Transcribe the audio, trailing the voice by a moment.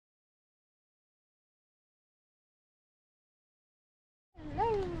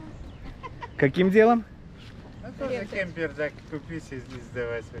Каким делом? Ну, тоже кемпер, так купить и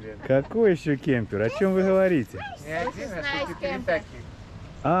сдавать в аренду. Какой еще кемпер? О чем вы говорите? Не один, а все-таки таких.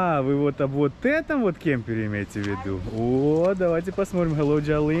 А, вы вот об вот этом вот кемпере имеете в виду? О, давайте посмотрим. Hello,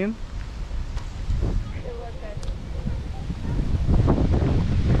 Jolene.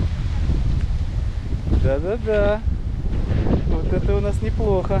 Да-да-да. Вот это у нас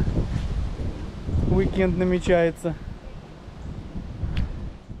неплохо. Уикенд намечается.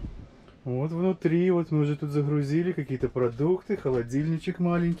 Вот внутри, вот мы уже тут загрузили какие-то продукты, холодильничек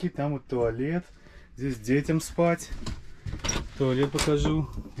маленький, там вот туалет. Здесь детям спать. Туалет покажу.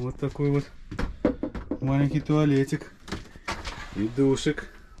 Вот такой вот маленький туалетик. И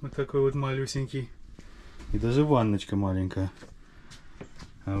душик. Вот такой вот малюсенький. И даже ванночка маленькая.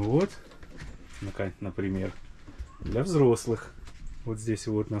 А вот, например, для взрослых. Вот здесь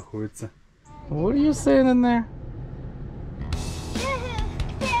вот находится. What are you saying in there?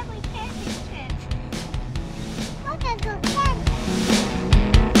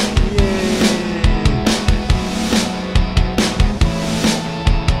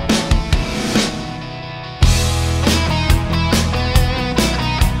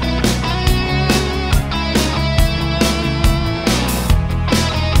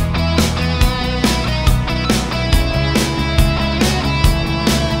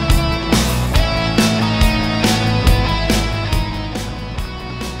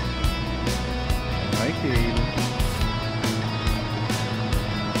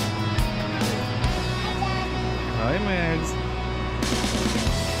 Hi, Mags.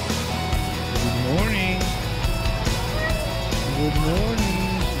 Good morning. Good morning.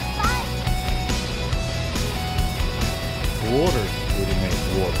 Water, what do you make?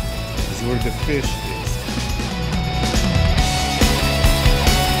 Water. This is where the fish is.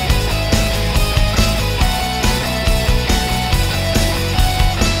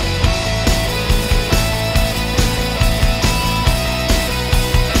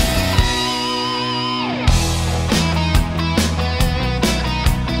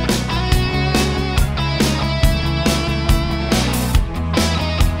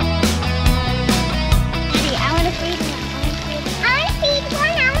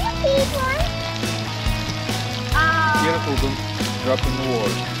 Careful, don't drop in the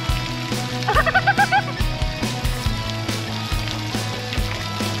water.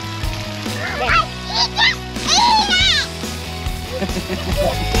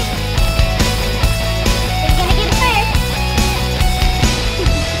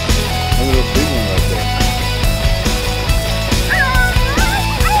 A little big one right there.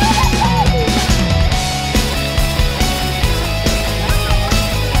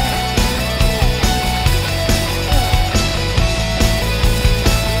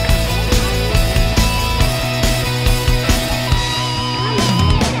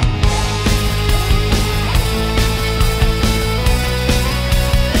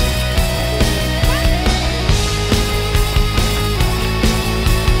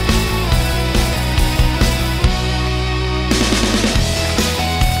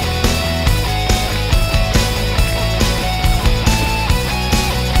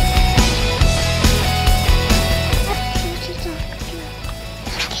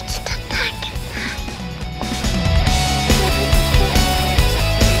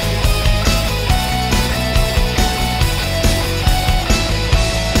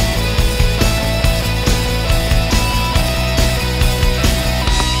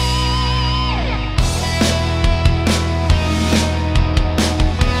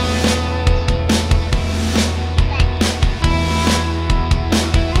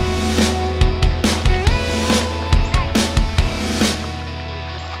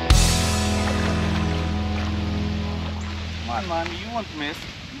 Come on, Mommy, you won't miss.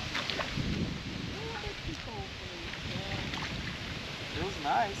 It was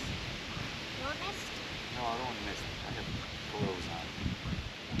nice. You want this? No, I don't want to miss it. I have clothes on.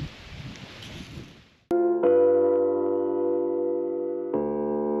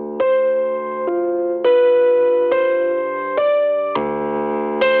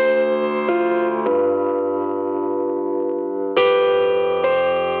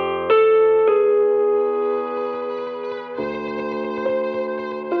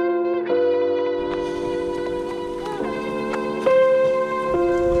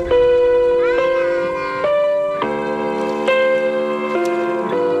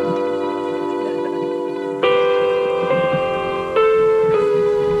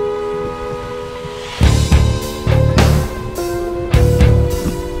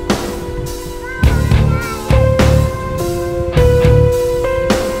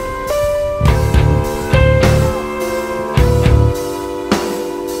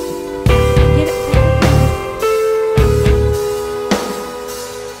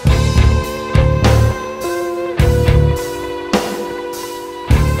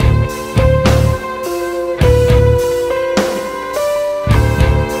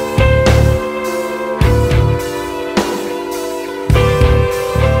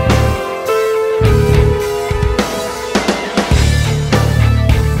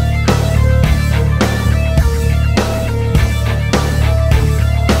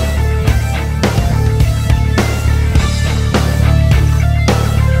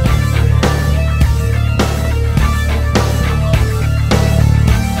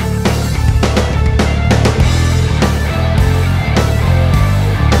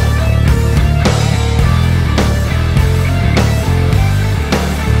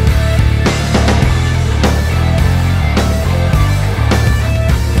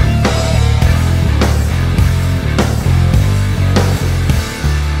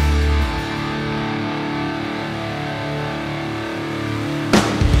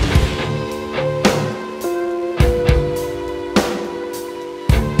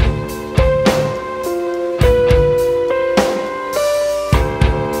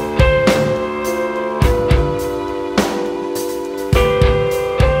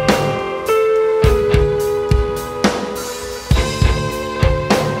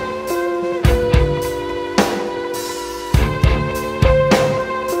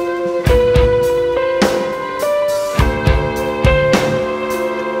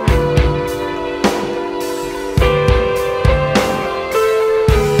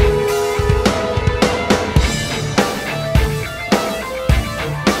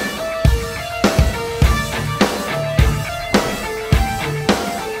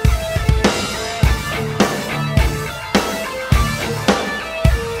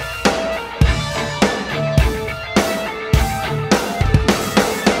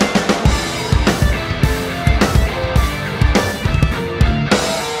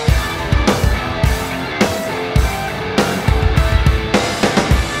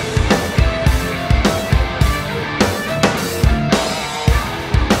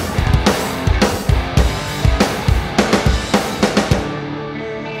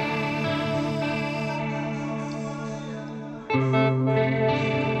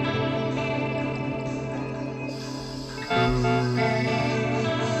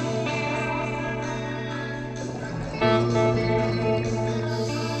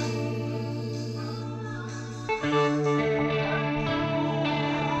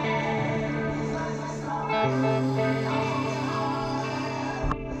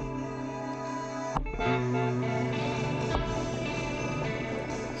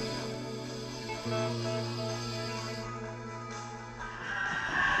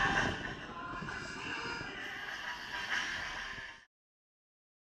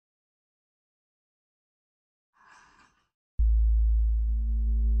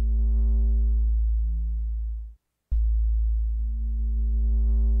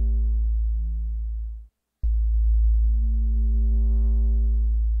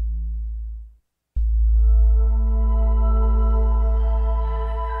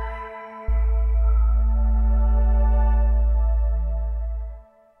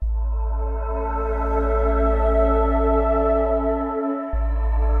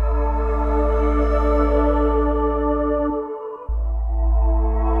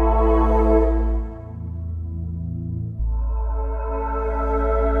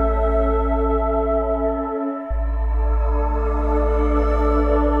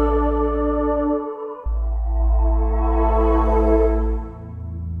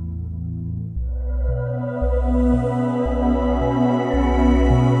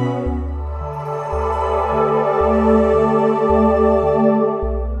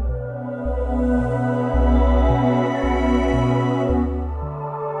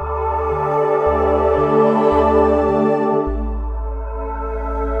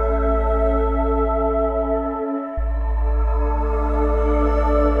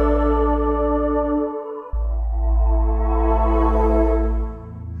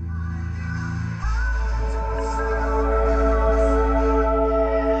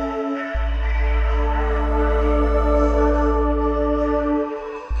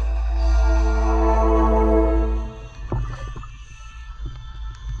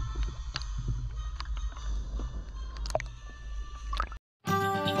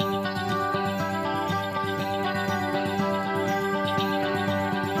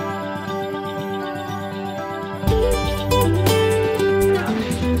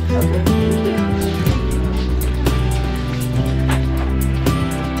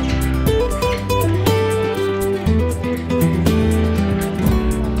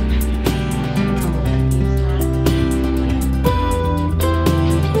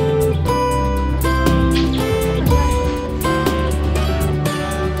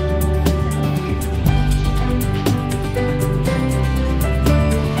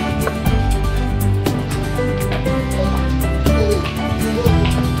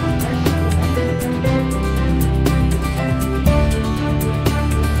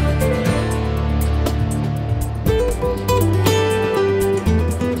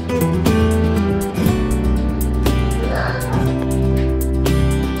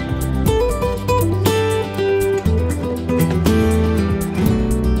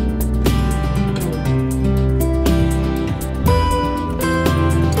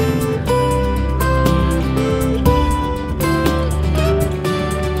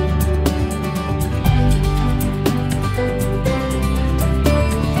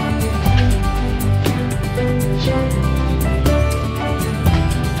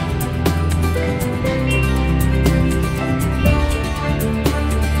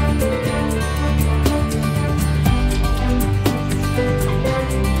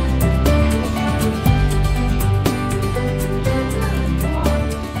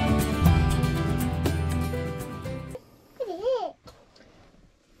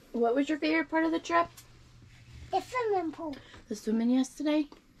 was your favorite part of the trip? The swimming pool. The swimming yesterday?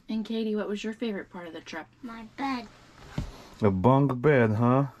 And Katie, what was your favorite part of the trip? My bed. A bunk bed,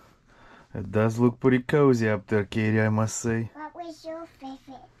 huh? It does look pretty cozy up there, Katie, I must say. What was your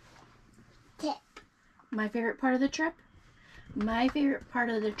favorite tip? My favorite part of the trip? My favorite part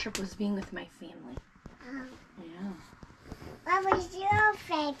of the trip was being with my family. Oh. Yeah. What was your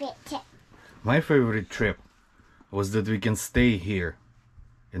favorite tip? My favorite trip was that we can stay here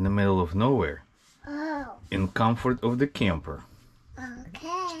in the middle of nowhere Oh. in comfort of the camper.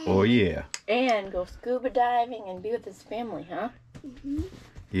 Okay. Oh yeah. And go scuba diving and be with his family, huh? Mm-hmm.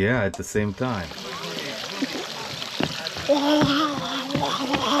 Yeah, at the same time. Okay.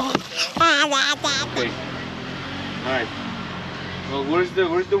 Alright. Well, where's the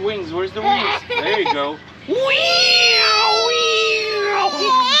wings? Where's the wings? There you go.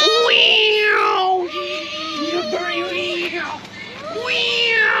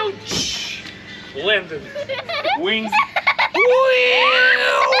 Landed. Wings. That's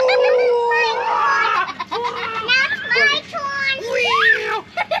my turn.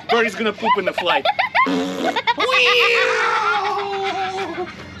 Birdie's gonna poop in the flight.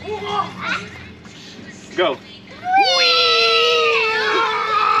 Go.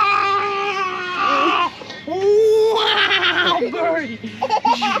 Birdie!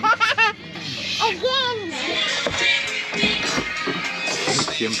 Again.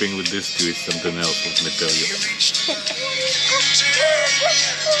 Camping with this too is something else, let me tell you.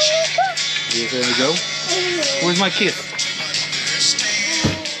 You ready to go? Where's my kiss?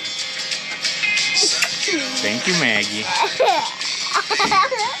 Thank you, Maggie.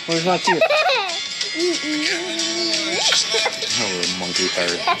 Where's my kiss? Oh, little monkey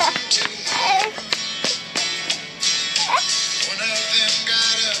bird. One of them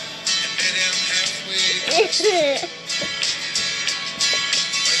got up and met him halfway.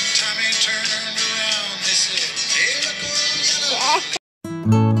 When Tommy turned around, they said, "Hey, look, yellow."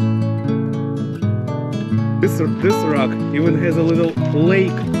 This rock even has a little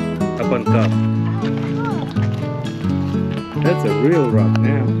lake up on top. That's a real rock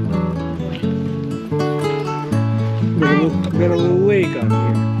now. Got a little lake on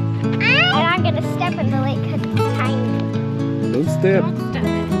here. And I'm gonna step in the lake because it's tiny. Don't step.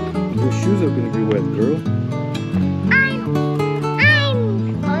 Your shoes are gonna be wet, girl.